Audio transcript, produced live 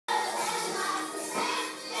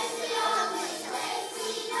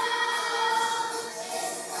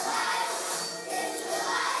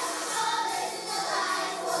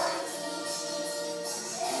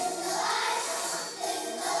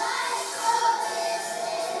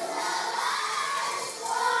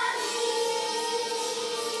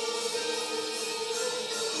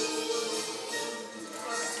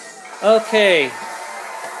Okay,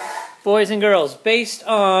 boys and girls, based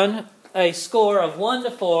on a score of 1 to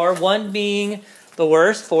 4, 1 being the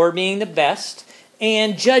worst, 4 being the best,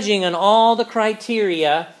 and judging on all the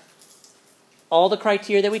criteria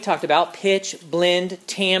that we talked about, pitch, blend,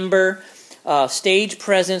 timbre, stage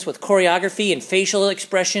presence with choreography and facial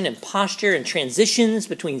expression and posture and transitions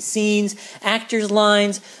between scenes, actors'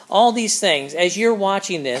 lines, all these things. As you're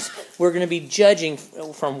watching this, we're going to be judging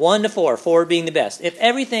from 1 to 4, 4 being the best. If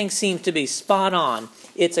everything seems to be spot on,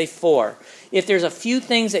 it's a 4. If there's a few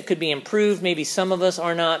things that could be improved, maybe some of us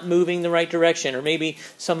are not moving the right direction, or maybe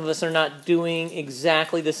some of us are not doing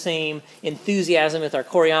exactly the same enthusiasm with our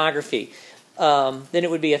choreography, then it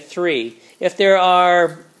would be a 3. If there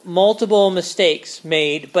are multiple mistakes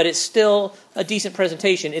made, but it's still a decent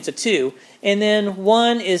presentation, it's a 2. And then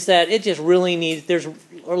 1 is that it just really needs, there's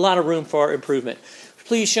a lot of room for improvement.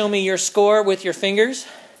 Please show me your score with your fingers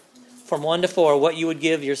from 1 to 4, what you would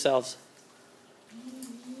give yourselves.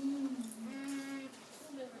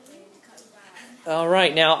 All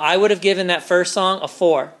right, now I would have given that first song a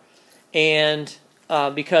 4, and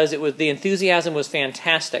because the enthusiasm was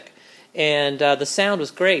fantastic. And the sound was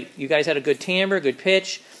great. You guys had a good timbre, good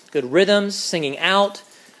pitch, good rhythms, singing out.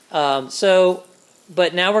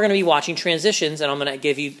 But now we're going to be watching transitions, and I'm going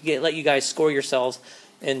to let you guys score yourselves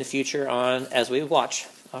in the future as we watch.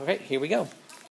 All right, here we go.